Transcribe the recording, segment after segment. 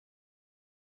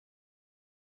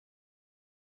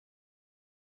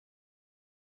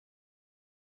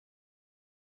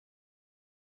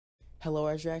Hello,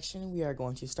 Resurrection. We are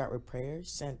going to start with prayer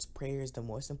since prayer is the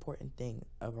most important thing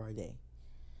of our day.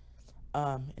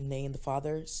 In the name of the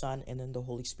Father, Son, and in the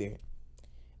Holy Spirit.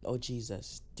 O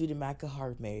Jesus, through the Immaculate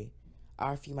Heart of Mary,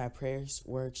 I offer you my prayers,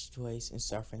 words, joys, and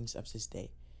sufferings of this day.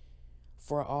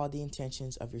 For all the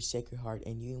intentions of your Sacred Heart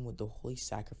in union with the holy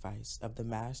sacrifice of the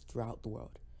Mass throughout the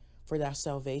world. For the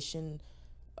salvation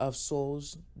of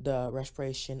souls, the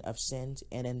respiration of sins,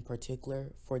 and in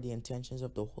particular for the intentions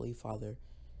of the Holy Father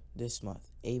this month.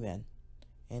 Amen.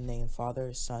 In the name of the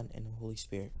Father, Son, and the Holy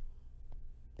Spirit.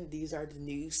 These are the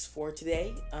news for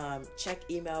today. Check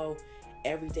email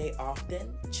every day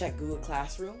often. Check Google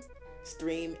Classroom.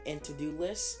 Stream and to-do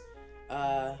lists.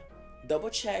 Double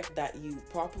check that you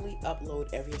properly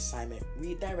upload every assignment.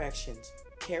 Read directions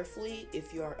carefully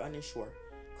if you are unsure.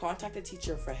 Contact the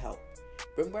teacher for help.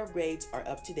 Brimbar grades are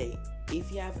up to date.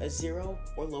 If you have a 0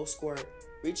 or low score,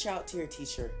 reach out to your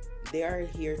teacher. They are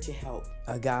here to help.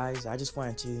 Guys, I just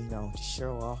wanted to, to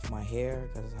show off my hair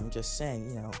because I'm just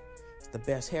saying, it's the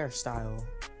best hairstyle.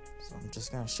 So I'm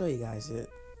just gonna show you guys it.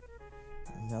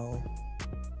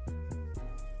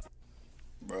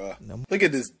 Bruh. Look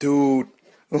at this dude.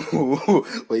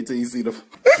 Wait till you see the